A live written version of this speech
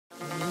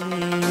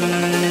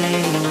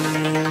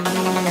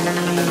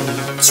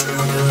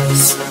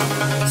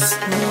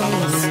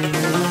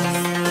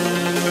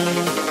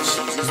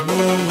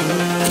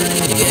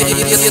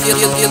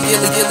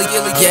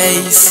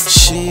Yes.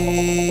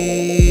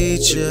 She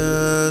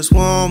just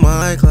want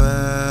my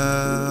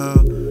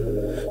clout.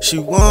 She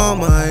want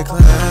my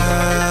clout.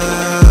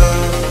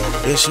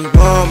 Yeah, she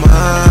want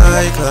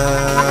my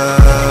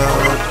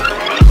clout.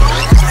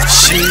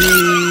 She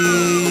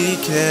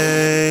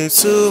came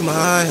to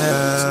my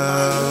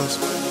house,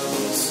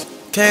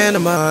 came to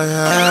my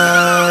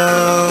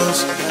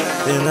house,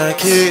 then I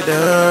kicked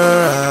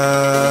her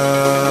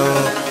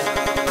out.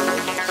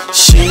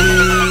 She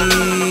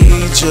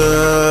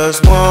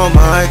just want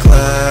my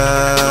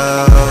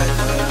clout.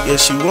 Yeah,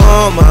 she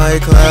want my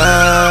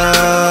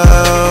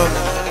clout.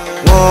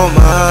 Want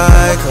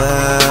my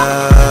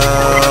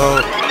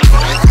clout.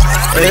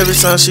 Every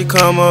time she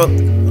come up,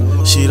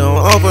 she don't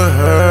open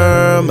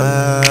her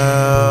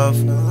mouth,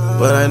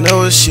 but I know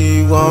what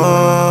she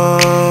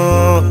want.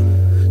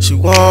 She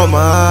want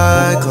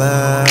my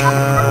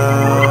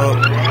clout.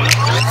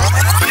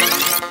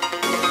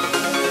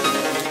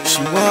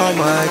 She want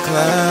my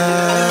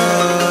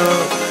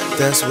clout.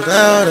 That's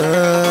without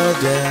a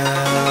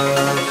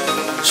doubt.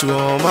 She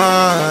want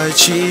my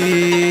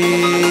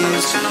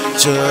cheese,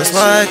 just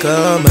like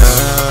a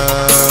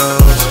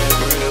mouse.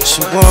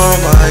 She want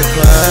my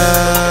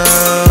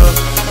clout.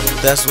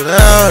 That's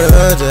without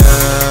a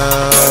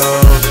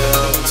doubt.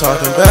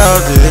 Talking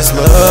about this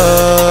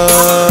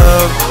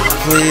love,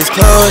 please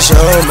close your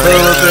mouth.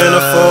 Pull up in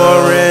a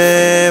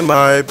foreign,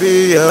 might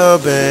be a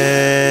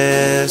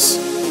Benz,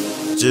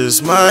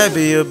 just might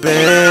be a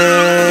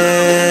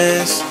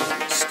Benz.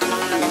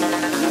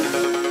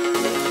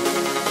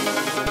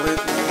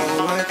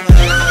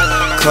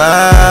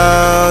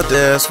 Clout,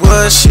 that's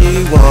what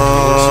she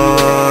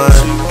want.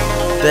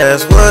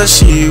 That's what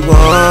she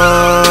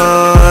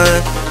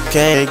want.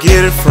 Can't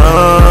get it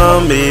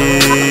from me.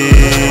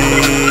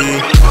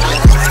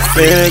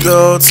 Finna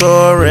go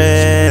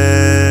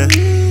touring.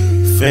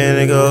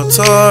 Finna go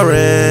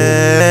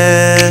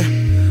touring.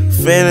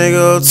 Finna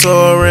go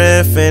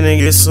touring. Finna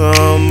get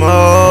some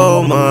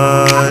more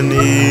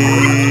money.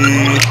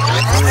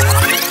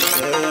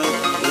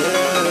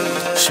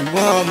 She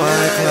want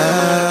my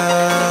clout.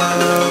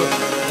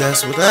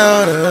 That's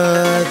without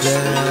a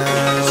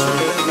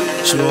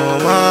doubt. She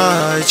want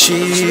my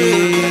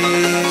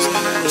cheese,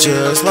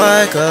 just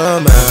like a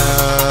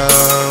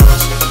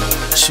mouse.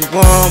 She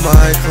want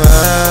my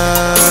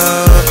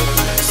clout.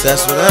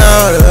 That's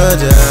without a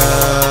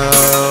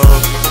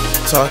doubt.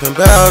 Talking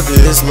about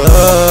this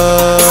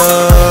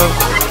love,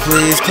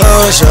 please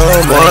close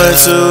your mouth.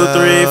 1, 2,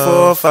 3,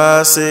 4,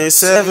 5, 6,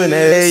 7,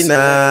 8,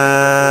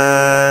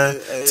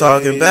 9.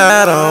 Talking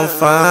about I'm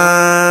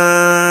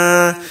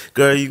fine.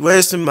 Girl, you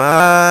wasting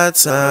my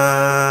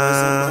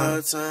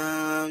time.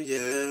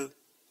 Yeah.